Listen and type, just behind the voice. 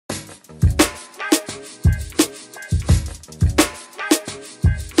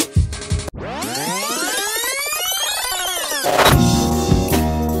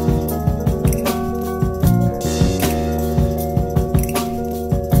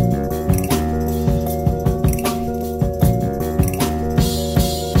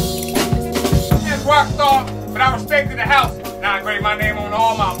but I respected the house. Now I grade my name on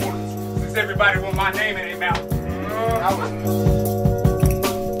all my bullets, since everybody want my name in their mouth.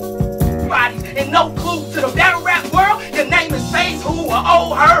 Bodies and no clue to the battle rap world. Your name is Fhaze, who or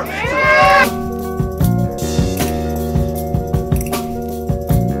owe her.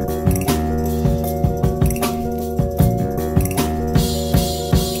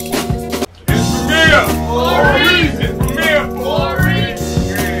 It's Premier for a reason. It's Premier for a reason.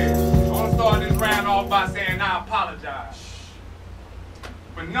 Yeah. I'm gonna start this round off by saying I apologize.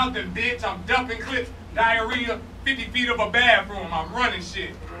 For nothing, bitch. I'm dumping clips, diarrhea, 50 feet of a bathroom. I'm running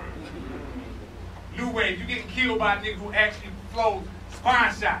shit. New wave, you getting killed by a nigga who actually flows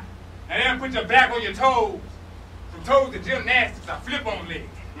spine shot. And then put your back on your toes. From toes to gymnastics, I flip on legs.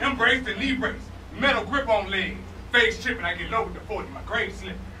 Embrace the knee brace. Metal grip on legs. Face tripping, I get low with the 40. My grave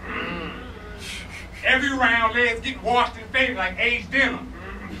slip. Every round, legs get washed and faded like aged denim.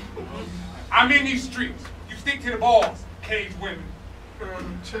 I'm in these streets. You stick to the balls, cage women.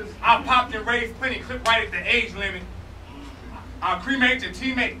 I popped and raised plenty, clip right at the age limit. I'll cremate your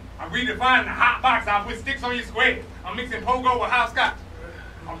teammate. I'm redefining the hot box. I'll put sticks on your square. I'm mixing pogo with hopscotch.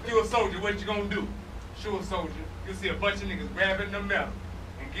 I'm still a soldier. What you gonna do? Sure, soldier. You'll see a bunch of niggas grabbing the metal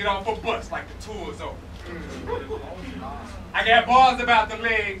and get off a bus like the tour's over. I got bars about the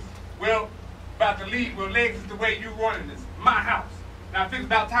legs. Well, about the league. Well, legs is the way you running this. My house. Now, I think it's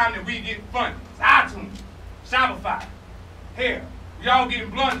about time that we get funny. It's iTunes, Shopify. Hell, y'all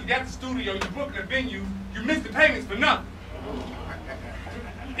getting blunt. You got the studio. You booking the venue. You missed the payments for nothing.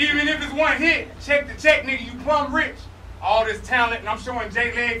 Even if it's one hit, check the check, nigga, you plumb rich. All this talent, and I'm showing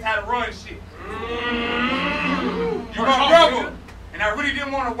Jleggs how to run shit. You my brother, and I really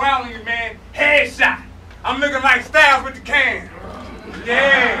didn't want to wow on you, man. Headshot. I'm looking like Styles with the can.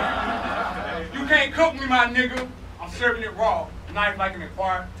 Yeah. You can't cook me, my nigga. I'm serving it raw. Knife like an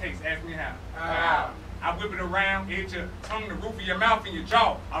acquired taste. Ask me how. I whip it around, hit your tongue, the roof of your mouth, and your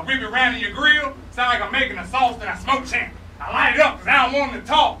jaw. I whip it around in your grill. Sound like I'm making a sauce that I smoke champ. I light it up because I don't want them to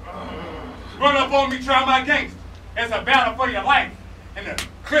talk. Run up on me, try my gangster. It's a battle for your life. And the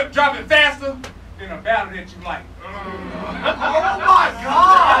clip dropping faster than a battle that you like. Oh my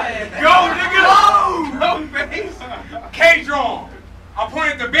God! Go, nigga! Go, face! K-Drum. I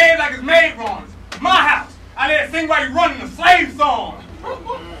point at the bed like it's made wrong. It's my house. I let it sing while you running the slave song.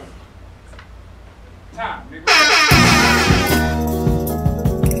 Time, nigga.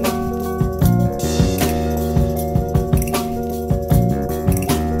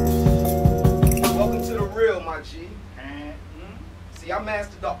 See, I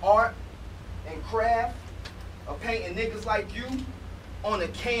mastered the art and craft of painting niggas like you on a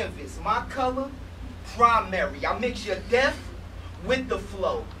canvas. My color, primary. I mix your depth with the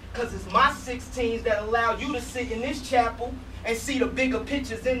flow. Cause it's my 16s that allow you to sit in this chapel and see the bigger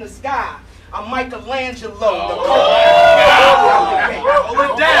pictures in the sky. I'm Michelangelo. Oh my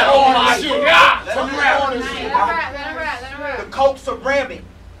God! The coke ceramic.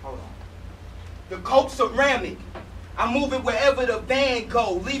 Hold on. The coke ceramic. I move it wherever the van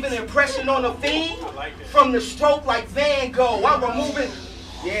go, leave an impression on the fiend from the stroke like Van Gogh. I'm removing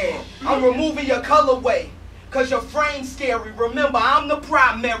your colorway, cause your frame's scary. Remember, I'm the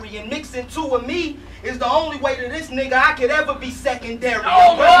primary, and mixing two of me is the only way to this nigga I could ever be secondary.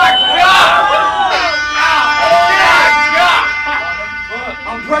 Oh my God!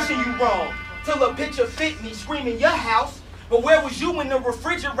 I'm brushing you wrong, till a picture fit me, screaming your house. But where was you when the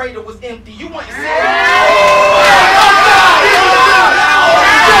refrigerator was empty? You weren't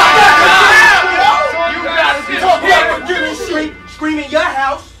screaming your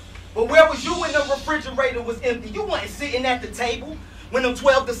house. But where was you when the refrigerator was empty? You weren't sitting at the table when them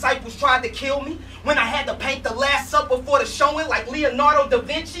 12 disciples tried to kill me. When I had to paint the Last Supper for the showing like Leonardo da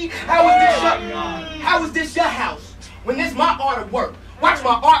Vinci. How is this your house? When this my art of work. Watch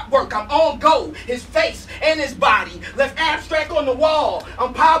my artwork, I'm on go. His face and his body, left abstract on the wall.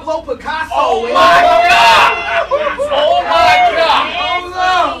 I'm Pablo Picasso. Oh my God! Oh my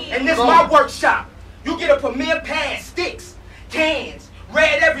God! And this my workshop. You get a premier pass, sticks, cans,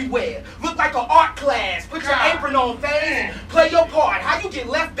 red everywhere. Look like an art class. Put your apron on, Fhaze. Play your part. How you get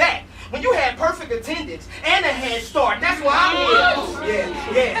left back when you had perfect attendance and a head start? That's why I'm here.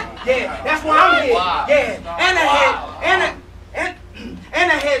 Yeah. That's why I'm here. Yeah. And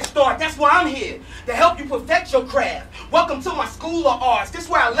a head start. That's why I'm here, to help you perfect your craft. Welcome to my school of arts. This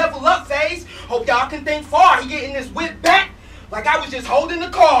where I level up, Fhaze. Hope y'all can think far. He getting this whip back like I was just holding the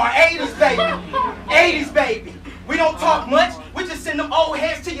car. 80s, baby. 80s, baby. We don't talk much. We just send them old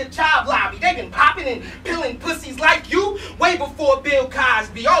heads to your job lobby. They been popping and peeling pussies like you way before Bill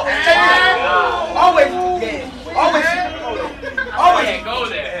Cosby. Always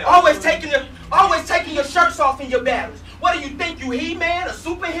taking always taking your shirts off in your battles. What do you think, you He-Man, a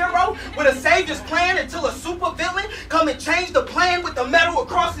superhero with a savior's plan until a supervillain come and change the plan with the metal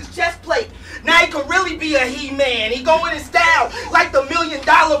across his chest plate? Now he can really be a He-Man. He going in style like the $1 Million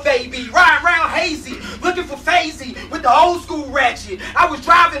Baby, riding around hazy, looking for Fhaze with the old school ratchet. I was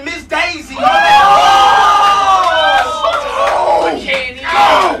driving Miss Daisy.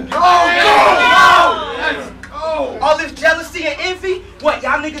 All this jealousy and envy? What,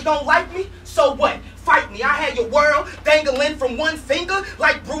 y'all niggas don't like me? So what? Fight me. I had your world dangling from one finger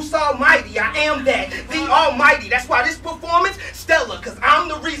like Bruce Almighty. I am that, the Almighty. That's why this performance stellar, cause I'm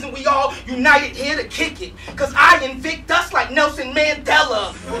the reason we all united here to kick it. Cause I evict us like Nelson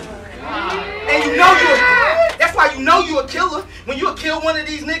Mandela. And you know that's why you know you a killer when you kill one of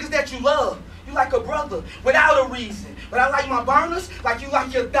these niggas that you love. You like a brother without a reason. But I like my burners like you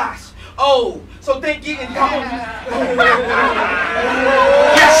like your das. Oh, so think getting gone.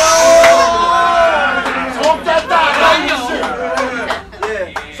 Yes!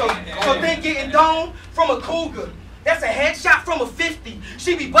 Yeah. So think getting done from a cougar. That's a headshot from a 50.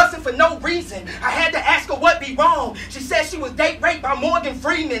 She be busting for no reason. I had to ask her what be wrong. She said she was date raped by Morgan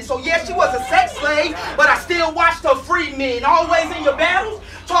Freeman. So yeah, she was a sex slave, but I still watched her free men. Always in your battles,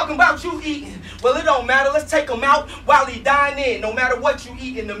 talking about you eating. Well, it don't matter. Let's take him out while he dying in. No matter what you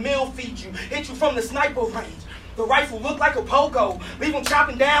eating, the meal feed you. Hit you from the sniper range. The rifle look like a pogo. Leave him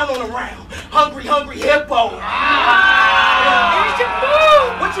chopping down on a round. Hungry, hungry hippo.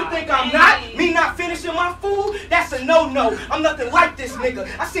 What you think I'm not? Me not finishing my food? That's a no-no. I'm nothing like this nigga.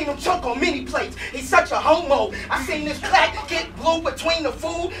 I seen him choke on mini plates. He's such a homo. I seen this clack get blue between the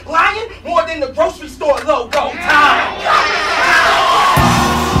food lying more than the grocery store logo. Time.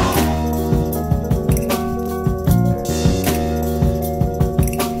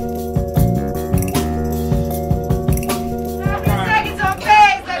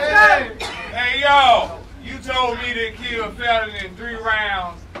 Yo, you told me to kill Felon in 3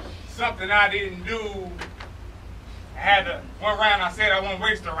 rounds, something I didn't do. One round I said I won't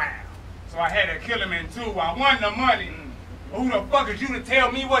waste a round, so I had to kill him in 2. I won the money. Who the fuck is you to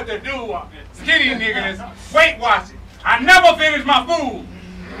tell me what to do? Skinny nigga that's Weight Watching. I never finish my food.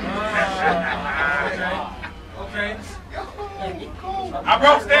 Okay. I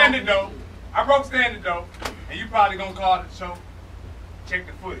broke standard though. And you probably gonna call the show. Check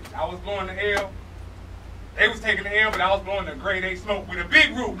the footage. I was blowing the L. They was taking the L, but I was blowing the grade A smoke with a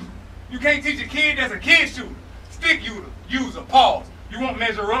big ruler. You can't teach a kid that's a kid shooter. Stick user, pause. You won't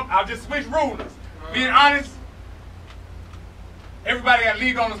measure up, I'll just switch rulers. Being honest, everybody got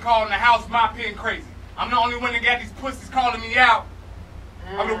league owners calling the house my pen crazy. I'm the only one that got these pussies calling me out.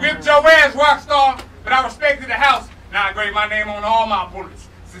 I'm the whip your ass rock star, but I respected the house. Now I grade my name on all my bullets,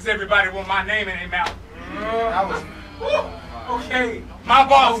 since everybody want my name in their mouth. Okay, my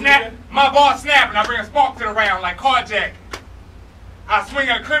ball snap, and I bring a spark to the round like carjacking. I swing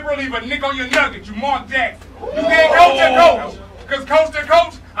a clipper, leave a nick on your nugget, you Mark Jackson. You can't coach a coach, cause coach to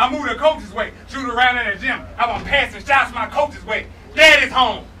coach, I move the coach's way. Shoot around in the gym, I'm passing shots my coach's way. Dad is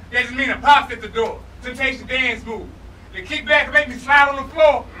home, that just mean a pop's at the door. Temptation dance move. The kick back and make me slide on the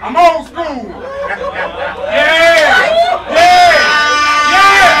floor, I'm old school. Yeah,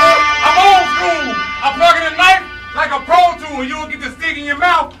 I'm old school. I'm plugging a knife like a pro tool, you'll get the stick in your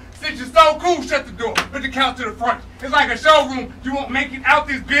mouth. Since you're so cool, shut the door. Put the couch to the front. It's like a showroom. You won't make it out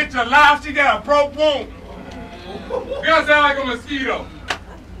this bitch alive. She got a pro boom. You don't sound like a mosquito.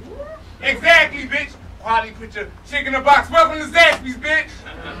 Exactly, bitch. Quality put your chick in the box. Welcome to Zaxby's, bitch.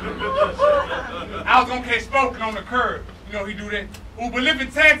 I was gonna catch smoking on the curb. You know he do that. Uber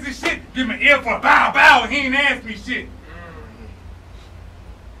living taxi shit. Give me an ear for a bow bow. He ain't ask me shit.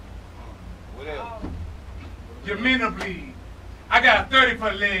 What else? Your men are bleed. I got a 30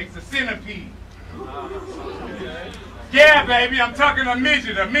 for legs, a centipede. Yeah, baby, I'm tucking a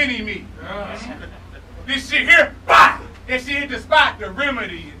midget, a mini-me. This shit here, bah! That shit hit the spot, the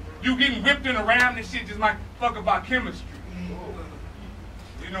remedy. You getting whipped in around, this shit just might fuck about chemistry.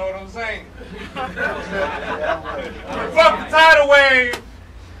 You know what I'm saying? Fuck the tidal wave.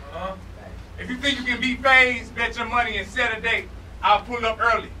 If you think you can beat Fhaze, bet your money and set a date. I'll pull up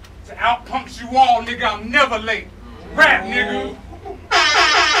early to out-punch you all, nigga, I'm never late. Rap, nigga.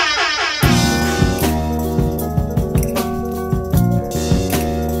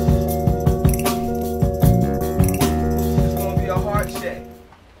 It's gonna be a hard check.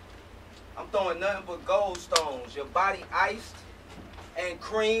 I'm throwing nothing but gold stones. Your body iced and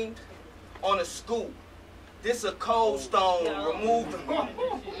creamed on a scoop. This a cold stone.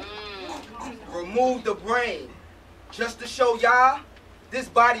 Remove the brain. Just to show y'all, this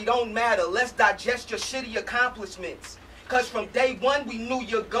body don't matter. Let's digest your shitty accomplishments. Cause from day one we knew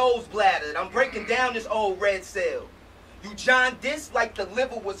your goals bladdered. I'm breaking down this old red cell. You John Dis like the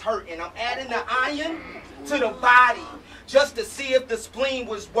liver was hurting. I'm adding the iron to the body just to see if the spleen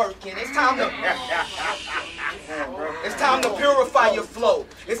was working. It's time to purify your flow.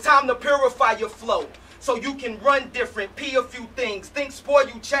 It's time to purify your flow. So you can run different, pee a few things. Think spoil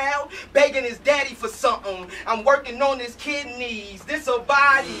you child, begging his daddy for something. I'm working on his kidneys. This a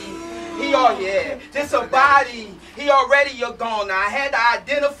body. This a body. He already a goner. I had to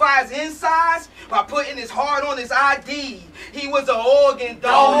identify his insides by putting his heart on his ID. He was an organ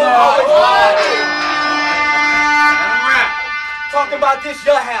donor. Talking about this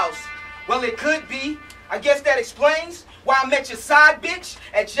your house. Well, it could be. I guess that explains why I met your side bitch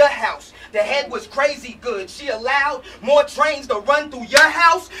at your house. The head was crazy good. She allowed more trains to run through your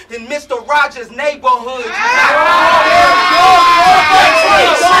house than Mr. Rogers' neighborhood. You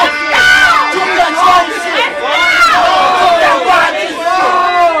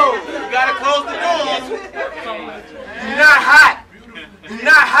gotta close the doors. You're not hot. You're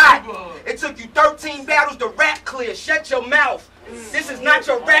not hot. It took you 13 battles to rap clear. Shut your mouth. This is not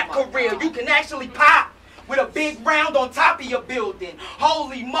your rap career. You can actually pop with a big round on top of your building.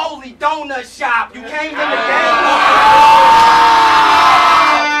 Holy moly, donut shop. You came in the game.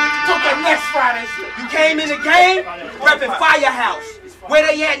 Took that next Friday. You came in the game, repping Firehouse. Where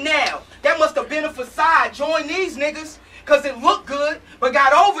they at now? That must have been a facade. Join these niggas, cause it looked good, but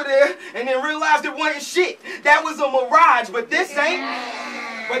got over there and then realized it wasn't shit. That was a mirage, but this ain't.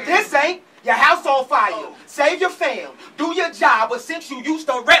 Your house on fire. Save your fam. Do your job. But since you used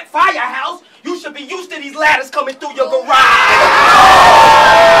to rep Firehouse, you should be used to these ladders coming through your garage.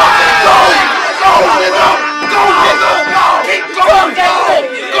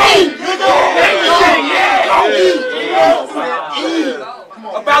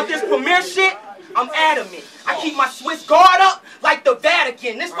 About this premiere shit, I'm adamant. I keep my Swiss guard up like the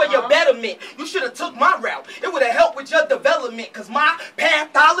Vatican. This for your betterment. You should have took my route. It would have helped with your development. Cause my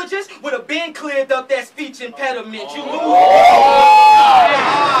pathologist would have been cleared up that speech impediment. You lose.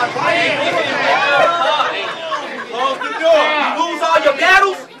 Close the door. You lose all your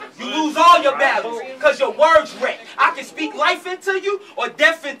battles. You lose all your battles. Cause your words wreck. I can speak life into you or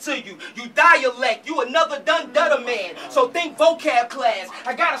death into you. You dialect. You another done-dutter man. So think vocab class.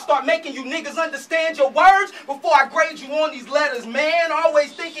 I gotta start making you niggas understand your words before I grade you on these letters, man.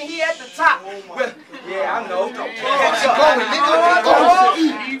 Always thinking he at the top. Well, yeah, I know.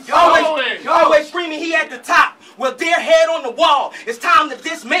 You always screaming he at the top. Well, dear head on the wall. It's time to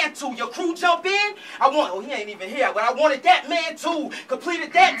dismantle. Your crew jump in. He ain't even here, but I wanted that man too.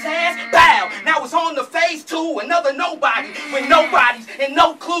 Completed that task. Bow. Now it's on to phase 2. Another nobody with nobodies and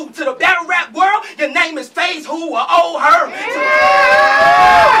no clue to the battle rap world. Your name is Phase Who or Old Herb.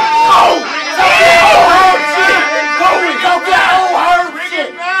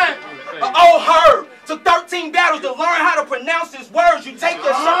 Old Herb. Took 13 battles to learn how to pronounce his words. You take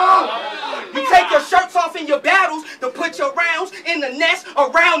your shirts off in your battles to put your rounds in the nest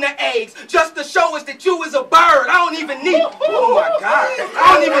around the eggs, just to show us that you is a bird. I don't even need. Oh my God!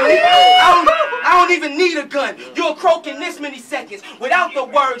 I don't even need a gun. You'll croak in this many seconds without the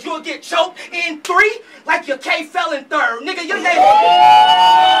words. You'll get choked in 3 like your K fell in 3rd, nigga. Your name.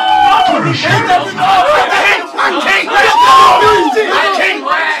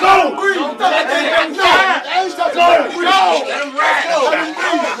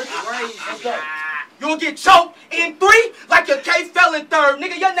 You'll get choked in 3 like your K fell in 3rd.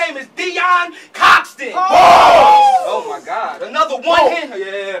 Nigga, your name is Dion Coxton. Oh my God. Another one-hit.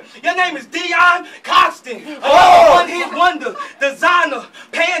 Yeah. Your name is Dion Coxton. Another one-hit wonder. Designer.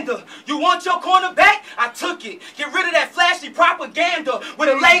 Panda. You want your corner back? I took it. Get rid of that flashy propaganda with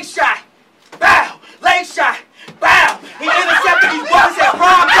a leg shot. Bow. Leg shot. Bow. He intercepted these bullets at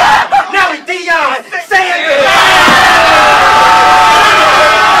prime time. Now he Dion Sanders.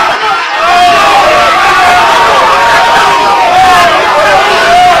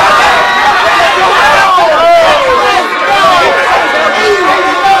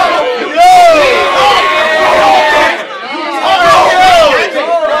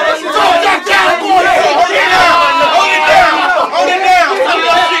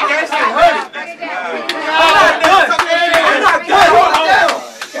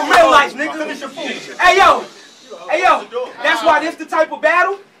 Hey yo, that's why this the type of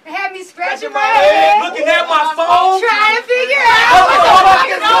battle. It had me scratching my head. Looking at my phone. Trying to figure out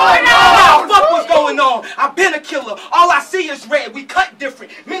what what's going on. I've been a killer. All I see is red. We cut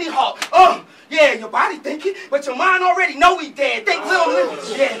different. Mini Hawk. Yeah, your body thinking, but your mind already know he dead. Think little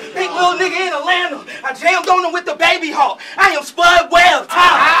nigga in Atlanta. I jammed on him with the baby Hawk. I am Spud Webb.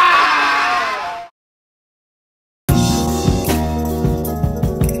 Time.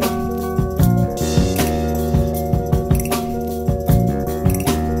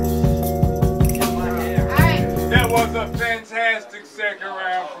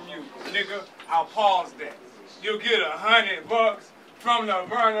 around from you, nigga, I'll pause that. You'll get $100 from the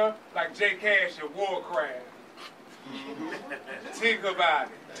burner like J Cash at Warcraft. Think about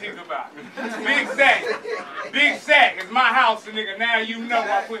it. Think about it. Big Sack. Big Sack is my house, nigga. Now you know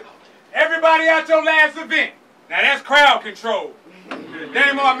I put everybody out your last event. Now that's crowd control.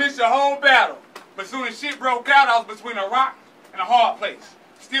 Damn, I missed the whole battle. But soon as shit broke out, I was between a rock and a hard place.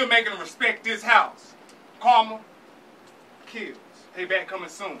 Still making them respect this house. Karma kills. Payback coming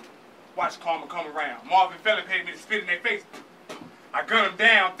soon. Watch karma come around. Marvin Felly paid me to spit in their face. I gun them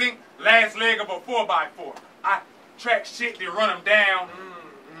down. Think last leg of a 4x4. I track shit, then run them down.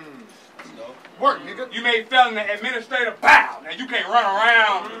 Work, nigga. You made Felon the administrator. Bow. Now you can't run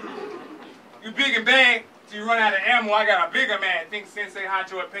around. You big and bang. So you run out of ammo. I got a bigger man. Think Sensei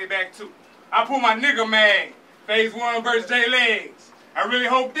Honcho at Payback too. I pull my nigga mag. Phase 1 versus Jleggs. I really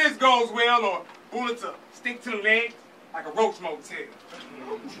hope this goes well, or bullets will stick to the legs like a roach motel.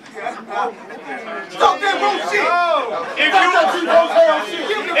 Stop that bullshit!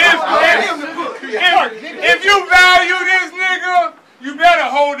 If you value this nigga, you better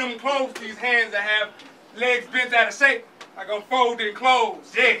hold them close. These hands that have legs bent out of shape like a folded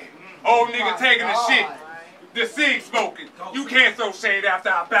clothes. Yeah. Old nigga taking the shit. The cig smoking. You can't throw shade after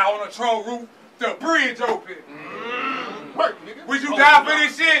I bow on a troll roof. The bridge open. Work, nigga. Would you die for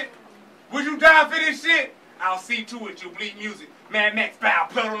this shit? Would you die for this shit? I'll see to it, you bleed music. Mad Max bow,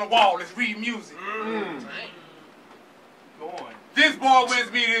 blood on the wall, let's read music. Go on. This ball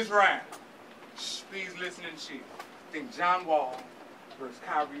wins me this round. Shh, please listen and shit. Think John Wall versus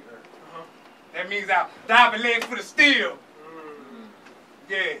Kyrie Irving. That means I'll dive in legs for the steal.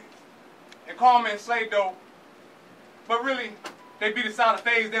 Yeah. And Karma and Slay though. But really, they beat us out of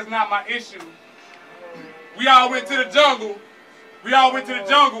Phase, that's not my issue. We all went to the jungle. We all went to the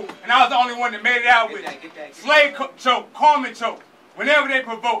jungle, and I was the only one that made it out with it. Slay choke, Karma choke. Whenever they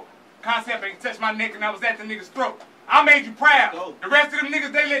provoke, Concept ain't touch my neck and I was at the nigga's throat. I made you proud. The rest of them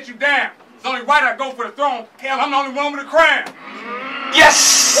niggas, they let you down. It's only right I go for the throne. Hell, I'm the only one with a crown.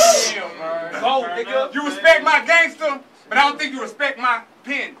 Yes! Go, nigga. You respect my gangster, but I don't think you respect my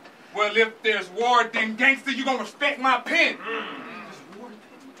pen. Well, if there's war, then gangster, you gonna respect my pen.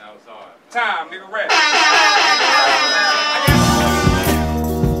 That was hard. Time, nigga, rap.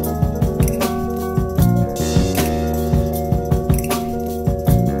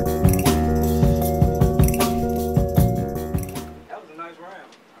 That was a nice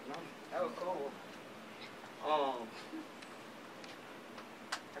round. That was cool.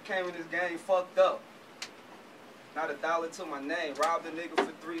 I came in this game fucked up. Not $1 to my name. Robbed a nigga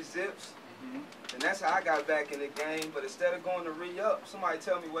for 3 zips. And that's how I got back in the game. But instead of going to re-up, somebody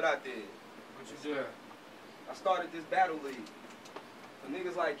tell me what I did. What you did? I started this battle league. For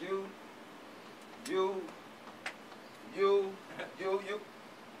niggas like you,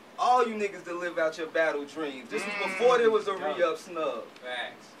 all you niggas that live out your battle dreams. This was before there was a re-up snub.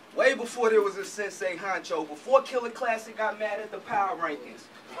 Facts. Way before there was a Sensei Honcho. Before Killer Classic got mad at the power rankings.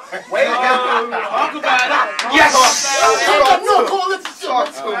 Way before. Talk about it. Yes!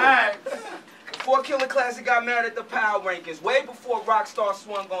 Before Killer Classic got mad at the power rankings. Way before Rockstar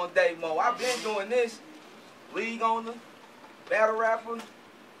swung on Demo. I've been doing this. League owner, battle rapper,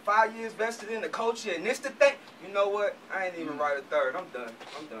 5 years vested in the culture, and this the thing. You know what? I ain't even write a third. I'm done.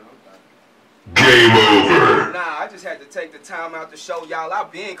 Game over. Nah, I just had to take the time out to show y'all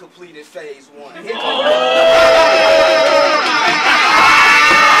I've been completed phase 1.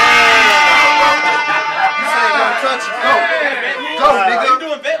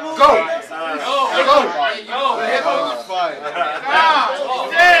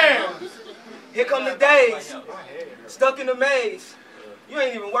 Here come the days. Stuck in the maze. You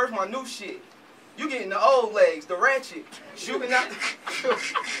ain't even worth my new shit. You getting the old legs, the ratchet, shooting out.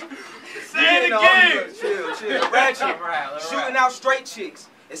 Say it again. Chill. Ratchet, shooting out straight chicks,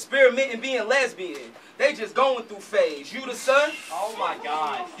 experimenting being lesbian. They just going through phase. You the son? Oh my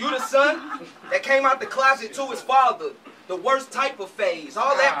God. You the son that came out the closet to his father. The worst type of phase.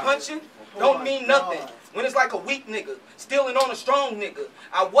 All that punching don't mean nothing. When it's like a weak nigga stealing on a strong nigga.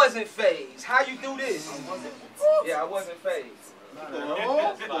 I wasn't phase. How you do this? Yeah, I wasn't phase. I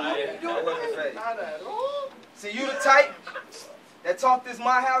wasn't phase. See, you the type that talk this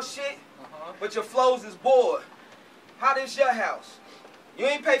my house shit, but your flows is bored. How this your house? You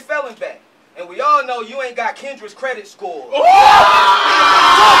ain't pay felon back. And we all know you ain't got Kendra's credit score. You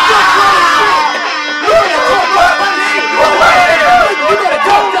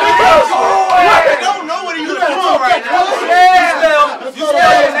don't know what he's doing right now.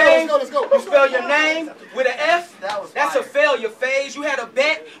 You spell your name with an F. That's a failure phase. You had a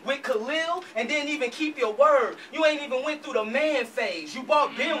bet with Khalil and didn't even keep your word. You ain't even went through the man phase. You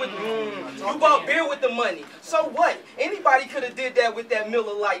bought beer with you bought beer with the money. So what? Anybody could have did that with that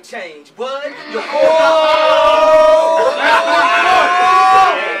Miller Lite change, bud. Your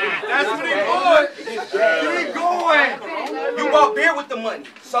That's what he going. He going. You bought beer with the money.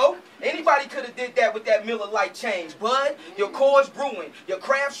 So anybody could have did that with that Miller Lite change, bud. Your Coors Brewing, your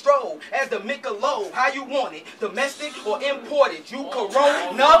Craft Stroll, as the Michelob, how you want it, domestic or imported. You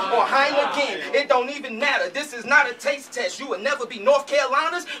Corona or Heineken, it don't even matter. This is not a taste test. You will never be North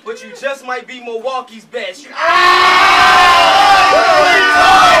Carolina's, but you just might be Milwaukee's best.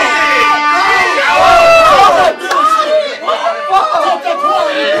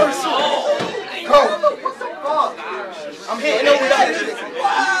 I'm hitting over that shit.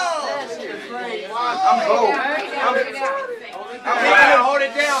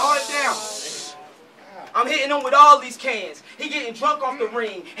 I'm hitting him with all these cans. He getting drunk off the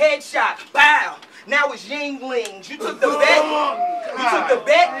ring. Headshot. Bow. Now it's Yinglings. You took the bet. You took the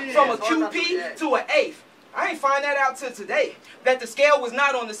bet from a QP to an eighth. I ain't find that out till today, that the scale was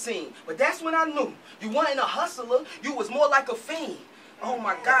not on the scene. But that's when I knew you wasn't a hustler. You was more like a fiend. Oh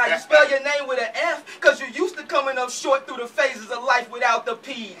my God, you spell your name with an F, because you used to coming up short through the phases of life without the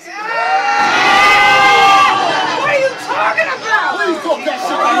P's. What are you talking about? Please talk that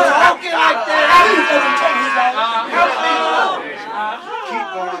shit. Talking like that.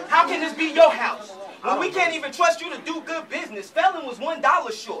 How can this be your house? When we can't even trust you to do good business. Felon was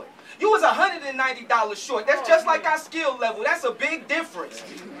 $1 short. You was $190 short. That's just like our skill level. That's a big difference.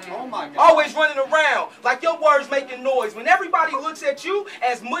 Oh my God. Always running around like your words making noise when everybody looks at you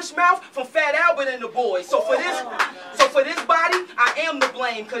as Mushmouth from Fat Albert and the Boys. So for this body, I am to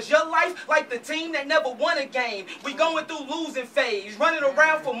blame, cause your life like the team that never won a game. We going through losing phase, running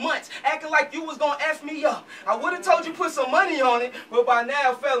around for months, acting like you was gonna F me up. I would have told you put some money on it, but by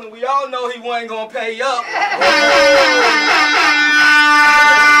now, Felon, we all know he wasn't gonna pay up.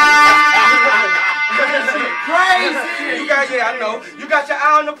 Crazy! I know. You got your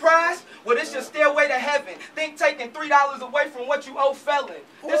eye on the prize? Well, this your stairway to heaven. Think taking $3 away from what you owe Felon.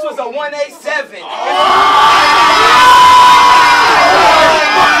 This was a 187.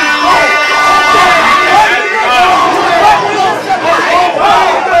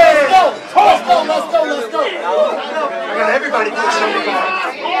 Let's go. I got everybody put something on.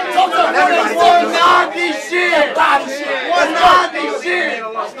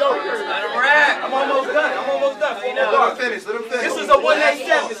 I'm almost done. Let him finish. This is a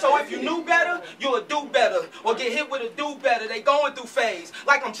 187, so if you knew better, you'll do better. Or get hit with a do better. They going through phase.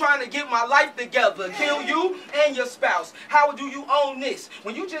 Like I'm trying to get my life together. Kill you and your spouse. How do you own this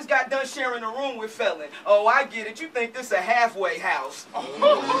when you just got done sharing a room with Felon? Oh, I get it. You think this a halfway house.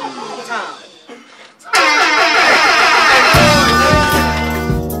 Time.